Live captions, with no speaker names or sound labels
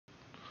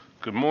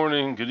Good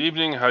morning, good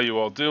evening. How you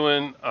all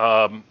doing?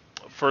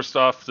 First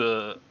off,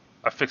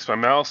 I fixed my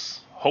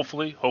mouse.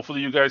 Hopefully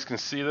you guys can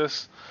see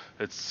this.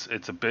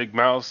 It's a big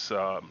mouse.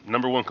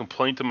 Number one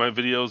complaint in my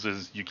videos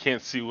is you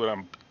can't see what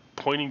I'm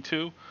pointing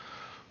to.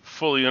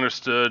 Fully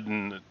understood,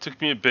 and it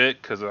took me a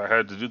bit because I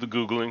had to do the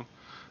googling.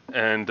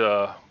 And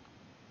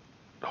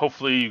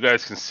hopefully you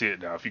guys can see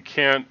it now. If you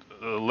can't,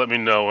 let me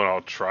know and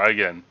I'll try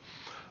again.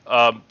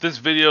 This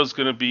video is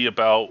going to be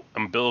about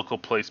umbilical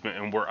placement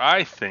and where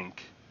I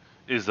think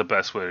is the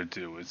best way to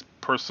do. It's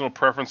personal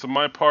preference on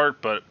my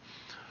part, but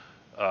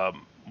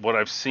what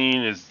I've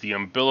seen is the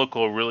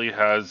umbilical really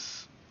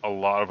has a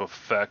lot of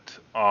effect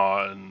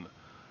on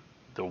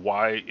the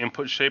Y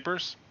input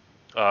shapers.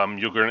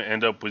 You're going to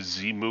end up with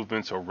Z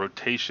movements or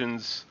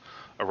rotations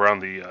around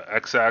the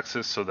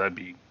X-axis, so that'd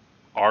be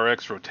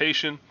RX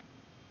rotation,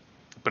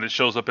 but it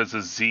shows up as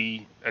a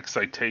Z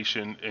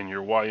excitation in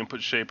your Y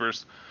input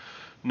shapers.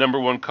 Number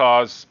one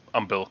cause,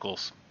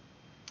 umbilicals.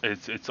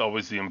 It's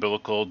always the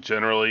umbilical.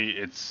 Generally,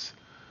 it's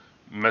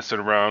messing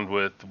around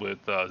with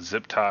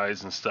zip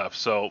ties and stuff.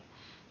 So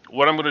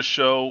what I'm going to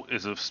show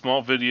is a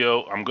small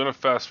video. I'm going to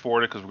fast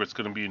forward it because it's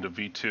going to be into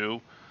V2.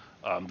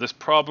 This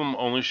problem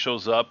only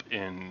shows up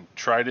in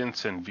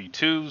Tridents and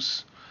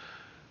V2s.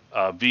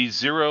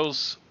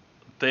 V0s,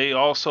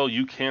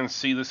 you can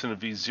see this in a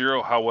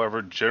V0.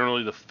 However,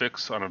 generally the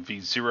fix on a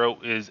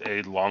V0 is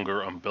a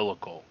longer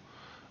umbilical.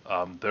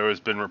 There has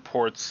been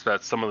reports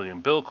that some of the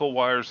umbilical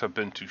wires have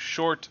been too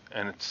short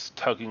and it's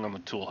tugging on the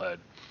tool head.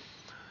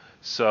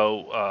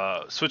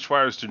 So switch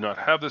wires do not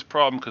have this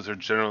problem because they're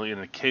generally in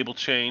a cable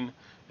chain.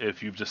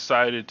 If you've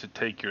decided to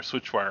take your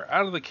switch wire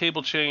out of the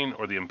cable chain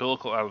or the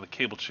umbilical out of the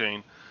cable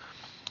chain,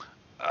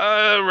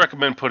 I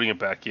recommend putting it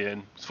back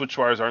in. Switch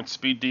wires aren't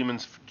speed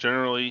demons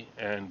generally,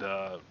 and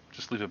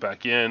just leave it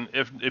back in.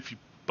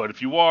 But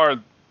if you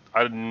are,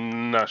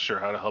 I'm not sure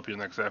how to help you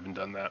next. I haven't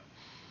done that.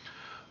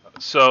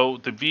 So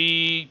the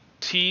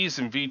VTs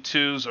and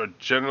V2s are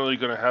generally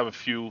going to have a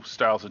few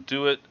styles that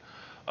do it.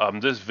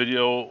 This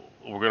video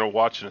we're going to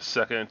watch in a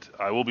second.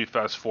 I will be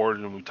fast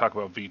forwarded when we talk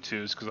about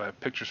V2s because I have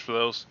pictures for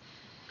those,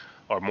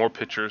 or more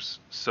pictures.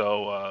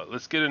 So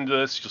let's get into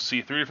this. You'll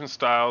see 3 different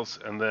styles,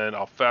 and then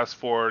I'll fast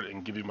forward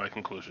and give you my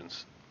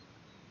conclusions.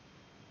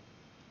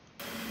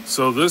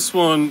 So this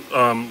one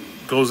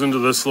goes into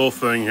this little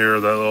thing here,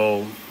 that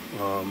little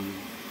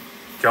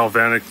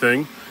galvanic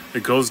thing.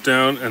 It goes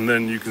down, and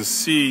then you can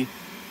see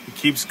it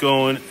keeps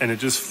going, and it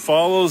just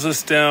follows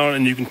us down,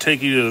 and you can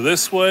take it either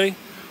this way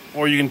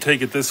or you can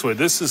take it this way.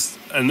 This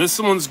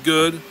one's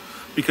good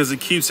because it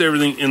keeps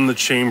everything in the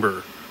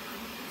chamber.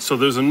 So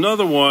there's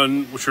another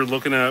one which you're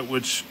looking at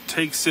which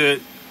takes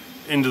it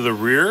into the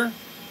rear.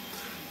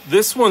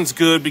 This one's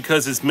good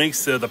because it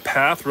makes the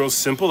path real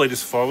simple. They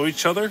just follow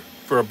each other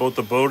for both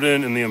the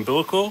Bowden and the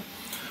umbilical.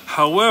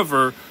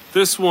 However,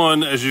 this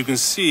one, as you can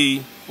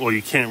see, well,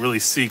 you can't really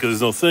see because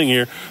there's no thing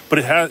here,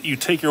 but you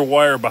take your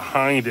wire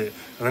behind it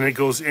and then it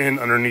goes in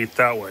underneath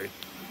that way.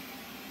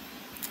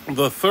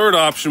 The third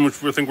option,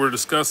 which I think we're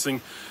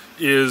discussing,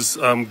 is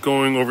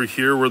going over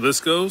here where this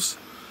goes.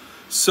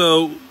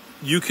 So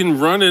you can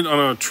run it on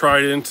a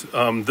Trident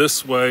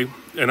this way,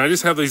 and I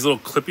just have these little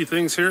clippy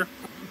things here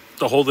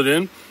to hold it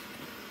in,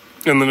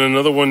 and then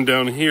another one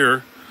down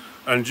here,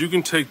 and you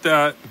can take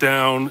that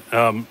down.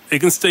 It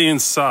can stay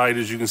inside,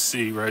 as you can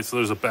see, right? So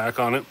there's a back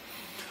on it,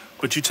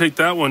 but you take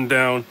that one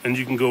down, and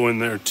you can go in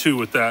there too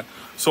with that.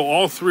 So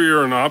all 3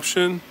 are an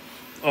option.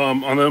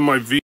 On my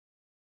V.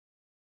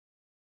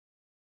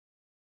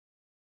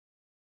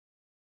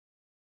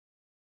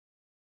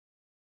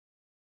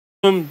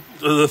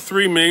 The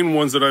 3 main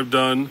ones that I've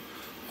done,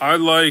 I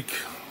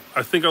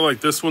think I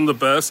like this one the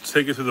best.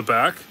 Take it to the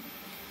back.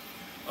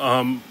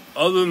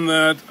 Other than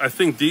that, I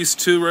think these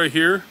 2 right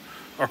here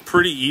are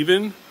pretty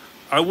even.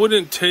 I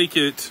wouldn't take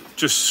it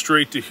just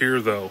straight to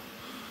here though.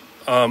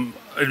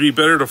 It'd be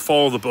better to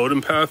follow the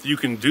Bowden path. You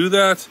can do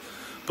that,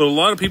 but a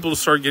lot of people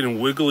start getting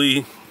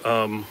wiggly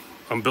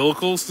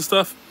umbilicals and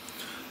stuff.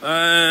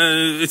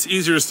 It's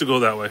easier just to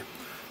go that way.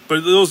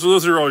 But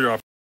those are all your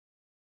options.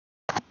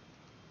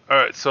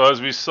 Alright, so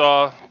as we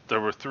saw, there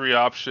were 3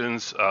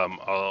 options.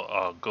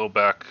 I'll go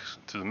back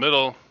to the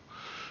middle.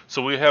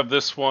 So we have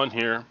this one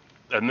here,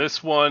 and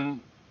this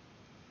one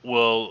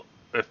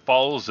it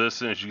follows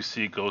this, and as you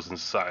see, it goes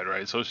inside,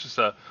 right? So it's just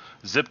a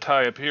zip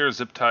tie up here,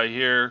 zip tie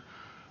here,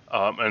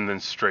 and then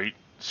straight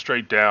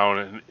down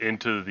and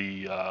into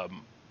the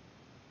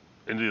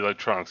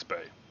electronics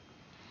bay.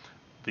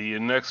 The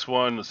next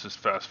one, let's just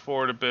fast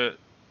forward a bit.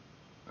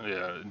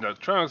 Yeah,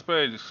 electronics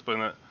bay, just explain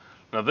that.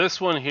 Now this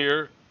one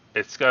here,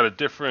 it's got a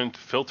different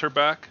filter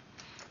back,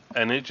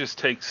 and it just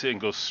takes it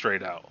and goes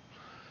straight out.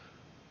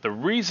 The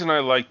reason I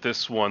like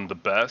this one the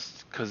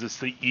best, because it's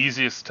the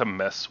easiest to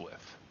mess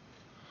with,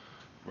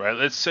 right?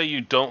 Let's say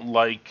you don't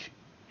like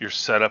your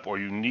setup, or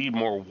you need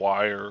more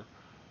wire,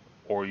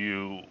 or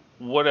you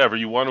want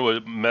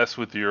to mess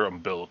with your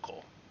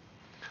umbilical.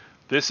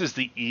 This is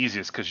the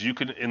easiest because you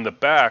can, in the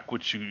back,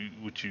 which you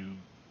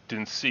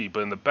didn't see,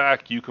 but in the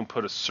back you can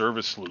put a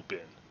service loop in.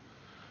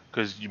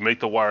 because you make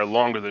the wire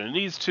longer than it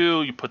needs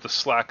to. You put the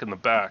slack in the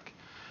back,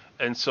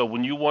 and so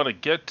when you want to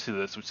get to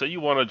this, say you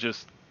want to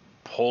just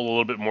pull a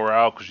little bit more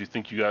out because you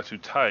think you got too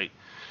tight,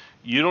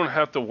 you don't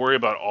have to worry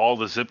about all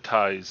the zip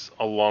ties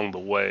along the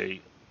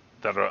way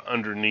that are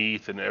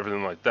underneath and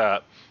everything like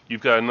that.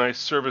 You've got a nice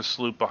service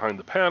loop behind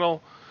the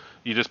panel.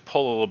 You just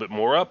pull a little bit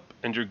more up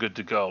and you're good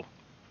to go.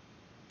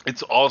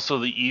 It's also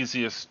the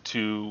easiest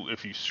to,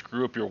 if you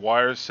screw up your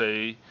wires,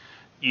 say,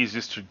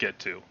 easiest to get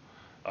to,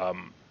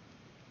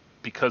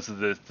 because of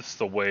this is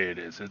the way it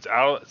is. It's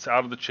out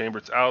of the chamber.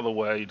 It's out of the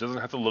way. It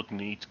doesn't have to look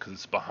neat because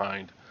it's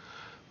behind.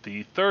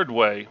 The third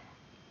way,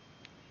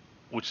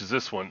 which is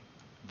this one.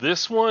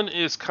 This one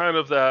is kind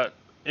of that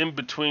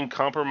in-between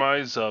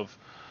compromise of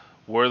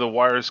where the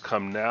wires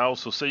come now.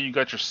 So say you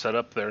got your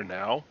setup there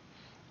now,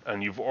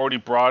 and you've already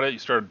brought it. You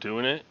started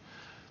doing it.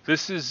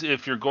 This is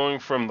if you're going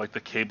from like the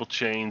cable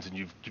chains and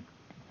you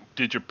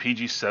did your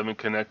PG7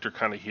 connector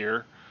kind of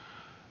here.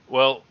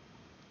 Well,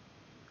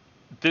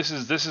 this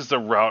is the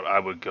route I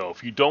would go.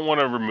 If you don't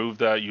want to remove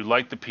that, you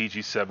like the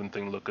PG7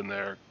 thing looking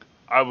there,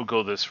 I would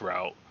go this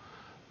route.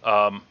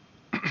 I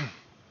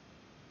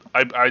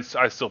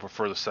still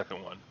prefer the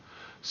second one.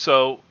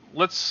 So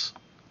let's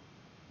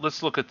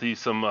look at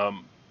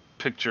some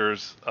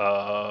pictures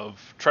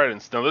of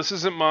Tridents. Now this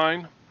isn't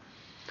mine.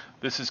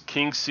 This is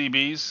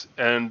kingcb's,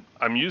 and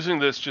I'm using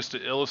this just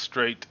to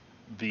illustrate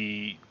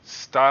the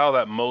style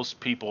that most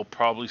people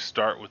probably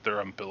start with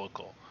their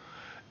umbilical.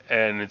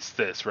 And it's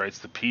this, right? It's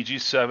the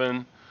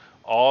PG7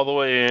 all the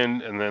way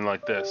in, and then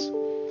like this.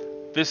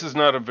 This is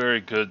not a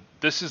very good,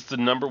 this is the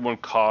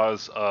 #1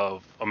 cause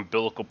of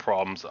umbilical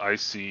problems I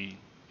see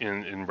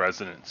in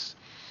resonance.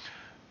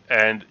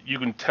 And you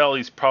can tell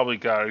he's probably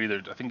got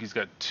either, I think he's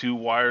got 2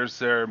 wires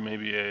there,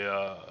 maybe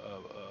a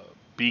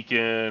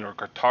beacon or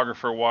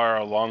cartographer wire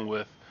along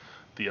with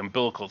the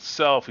umbilical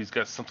itself. He's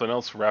got something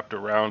else wrapped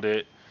around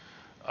it.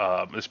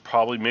 There's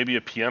probably maybe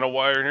a piano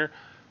wire in here.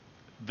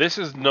 This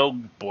is no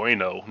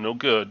bueno, no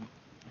good,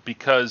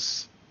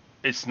 because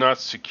it's not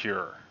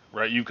secure,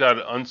 right? You've got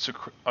an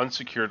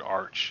unsecured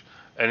arch,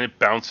 and it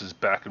bounces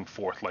back and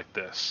forth like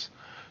this.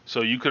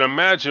 So you can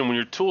imagine when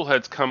your tool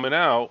head's coming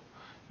out,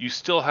 you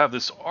still have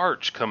this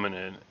arch coming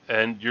in,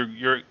 and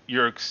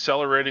you're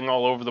accelerating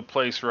all over the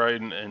place,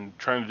 right, and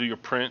trying to do your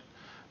print,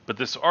 but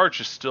this arch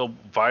is still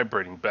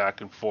vibrating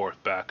back and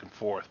forth, back and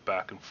forth,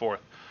 back and forth.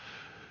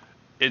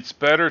 It's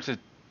better to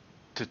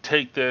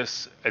take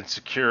this and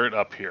secure it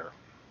up here.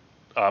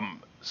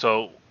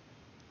 So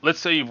let's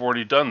say you've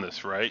already done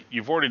this, right?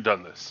 You've already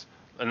done this,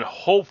 and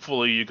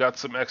hopefully you got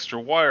some extra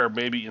wire,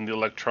 maybe in the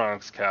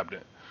electronics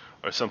cabinet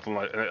or something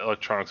like an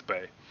electronics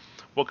bay.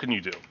 What can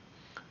you do?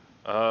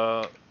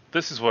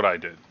 This is what I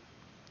did.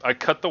 I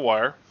cut the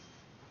wire.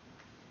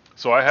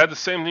 So I had the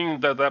same thing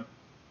that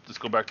let's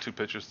go back 2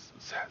 pictures.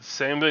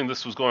 Same thing.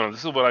 This was going on.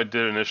 This is what I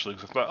did initially.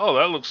 I thought, oh,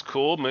 that looks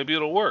cool. Maybe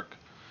it'll work.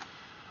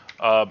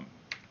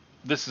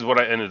 This is what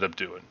I ended up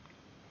doing.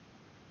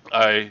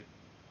 I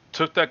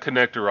took that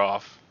connector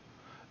off,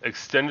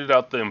 extended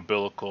out the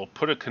umbilical,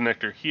 put a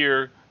connector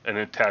here, and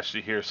attached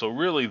it here. So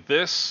really,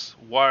 this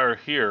wire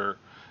here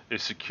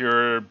is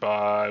secured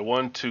by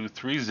 1, 2,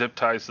 3 zip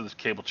ties to this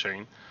cable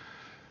chain.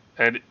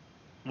 And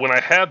when I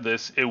had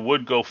this, it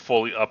would go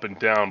fully up and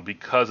down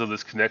because of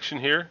this connection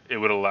here. It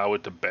would allow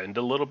it to bend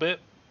a little bit.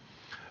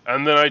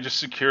 And then I just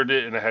secured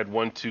it, and I had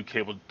 1, 2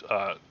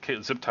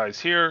 zip ties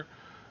here,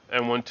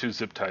 and 1, 2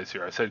 zip ties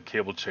here. I said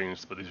cable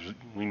chains, but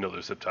we know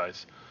they're zip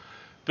ties.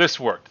 This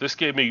worked. This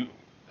gave me,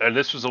 and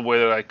this was a way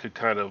that I could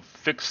kind of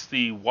fix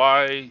the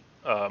Y,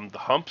 the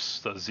humps,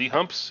 the Z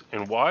humps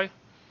in Y.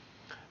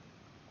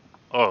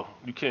 Oh,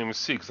 you can't even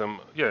see because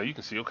yeah, you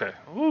can see. Okay.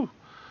 Woo.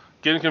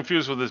 Getting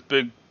confused with this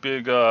big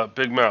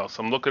mouse.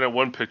 I'm looking at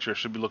one picture. I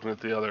should be looking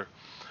at the other.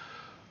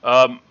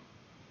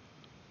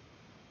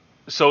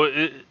 So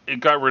it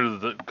got rid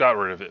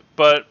of it,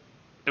 but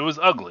it was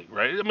ugly,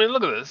 right? I mean,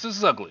 look at this. This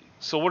is ugly.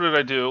 So what did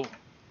I do?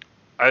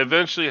 I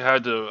eventually I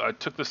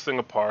took this thing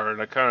apart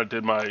and I kind of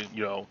did my,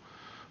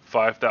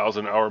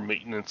 5,000 hour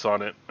maintenance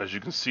on it. As you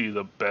can see,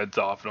 the bed's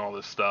off and all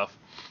this stuff.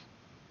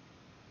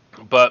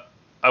 But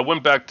I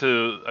went back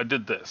I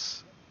did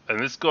this, and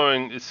this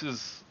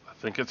is, I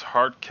think it's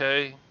Heart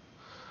K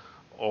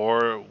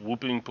or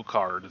Whopping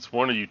Pochard. It's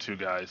one of you 2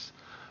 guys.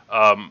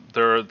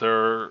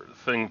 Their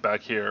thing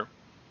back here.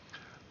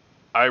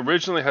 I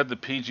originally had the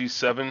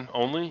PG7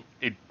 only.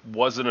 It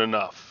wasn't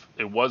enough.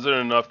 It wasn't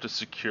enough to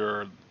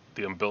secure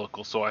the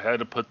umbilical, so I had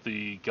to put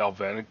the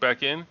galvanic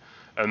back in,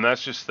 and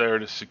that's just there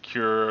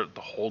to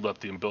hold up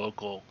the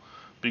umbilical,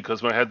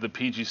 because when I had the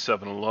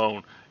PG7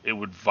 alone, it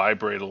would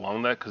vibrate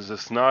along that, because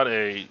it's not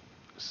a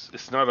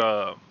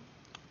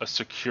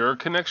secure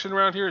connection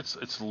around here.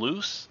 It's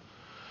loose,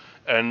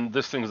 and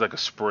this thing's like a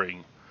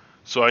spring,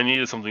 so I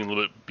needed something a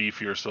little bit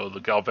beefier, so the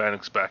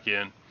galvanic's back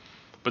in.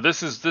 But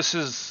this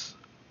is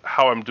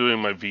how I'm doing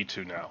my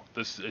V2 now.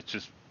 It's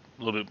just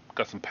a little bit,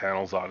 got some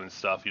panels on and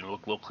stuff,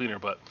 look a little cleaner,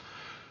 but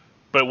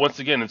once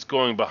again, it's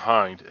going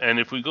behind. And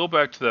if we go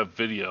back to that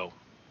video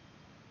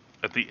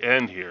at the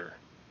end here,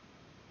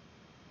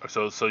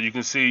 So you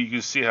can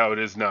see how it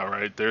is now,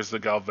 right? There's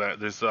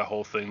there's the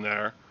whole thing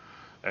there,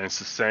 and it's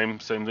the same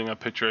thing, a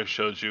picture I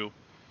showed you,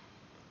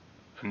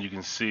 and you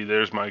can see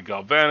there's my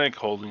galvanic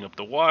holding up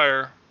the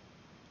wire,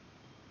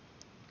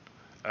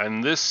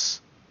 and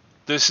this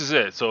is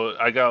it. So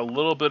I got a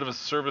little bit of a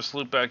service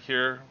loop back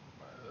here,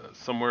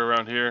 somewhere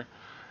around here,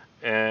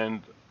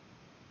 and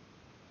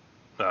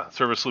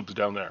service loop is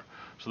down there.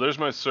 So there's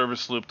my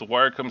service loop. The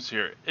wire comes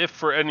here. If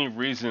for any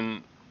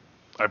reason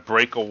I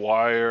break a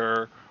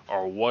wire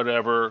or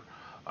whatever,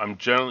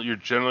 you're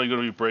generally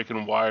going to be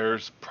breaking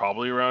wires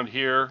probably around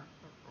here,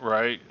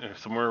 right?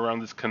 Somewhere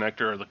around this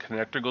connector, or the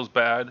connector goes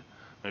bad.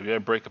 Maybe I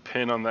break a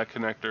pin on that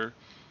connector.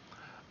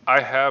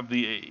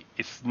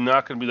 It's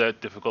not going to be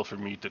that difficult for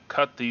me to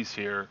cut these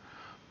here,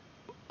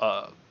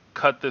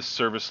 cut this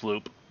service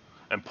loop,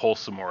 and pull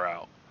some more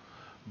out.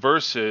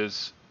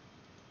 Versus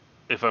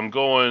if I'm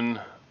going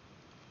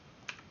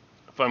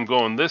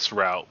this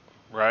route,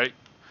 right?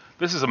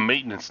 This is a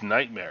maintenance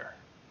nightmare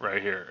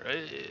right here.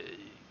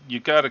 You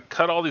got to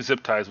cut all these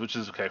zip ties, which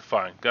is okay,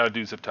 fine. Got to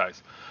do zip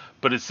ties.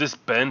 But it's this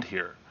bend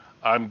here.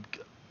 I'm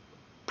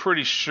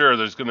pretty sure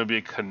there's going to be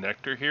a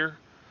connector here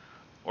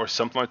or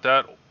something like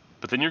that.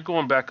 But then you're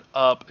going back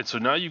up, and so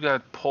now you got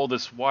to pull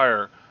this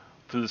wire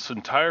through this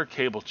entire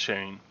cable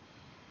chain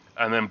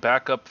and then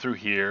back up through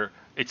here.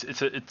 It's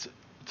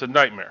a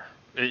nightmare.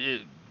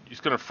 It's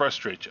going to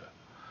frustrate you.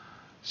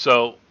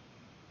 So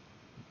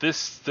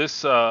let's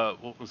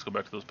go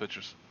back to those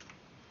pictures.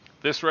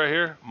 This right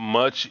here,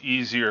 much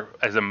easier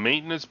as a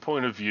maintenance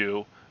point of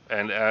view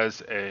and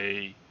as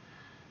a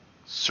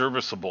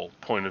serviceable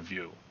point of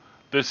view.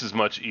 This is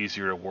much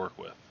easier to work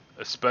with,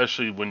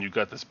 especially when you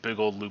got this big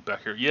old loop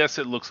back here. Yes,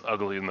 it looks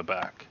ugly in the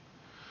back,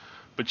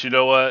 but you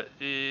know what?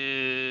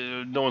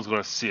 No one's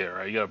going to see it,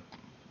 right? You got an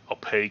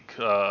opaque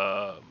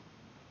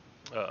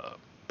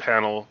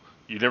panel.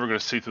 You're never going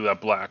to see through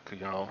that black,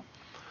 you know.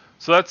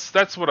 So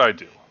that's what I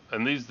do.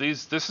 And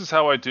this is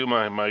how I do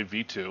my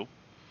V2.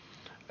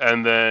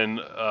 And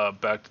then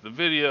back to the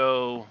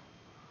video.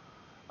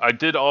 I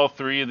did all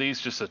three of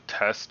these just to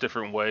test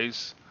different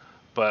ways,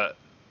 but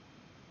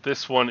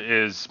this one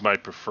is my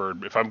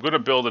preferred. If I'm going to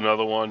build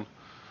another one,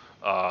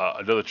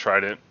 another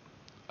Trident,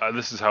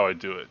 this is how I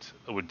do it.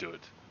 I would do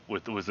it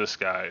with this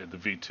guy and the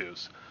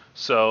V2s.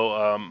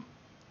 So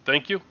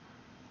thank you.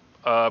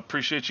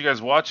 Appreciate you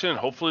guys watching.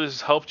 Hopefully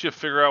this helped you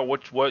figure out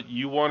what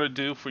you want to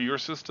do for your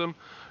system.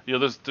 You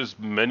know, there's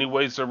many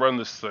ways to run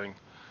this thing,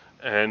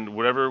 and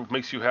whatever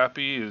makes you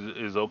happy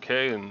is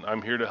okay. And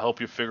I'm here to help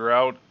you figure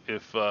out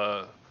if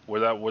where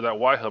that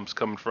Y hump's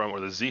coming from, or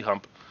the Z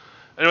hump.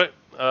 Anyway,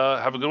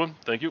 have a good one.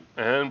 Thank you,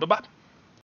 and bye bye.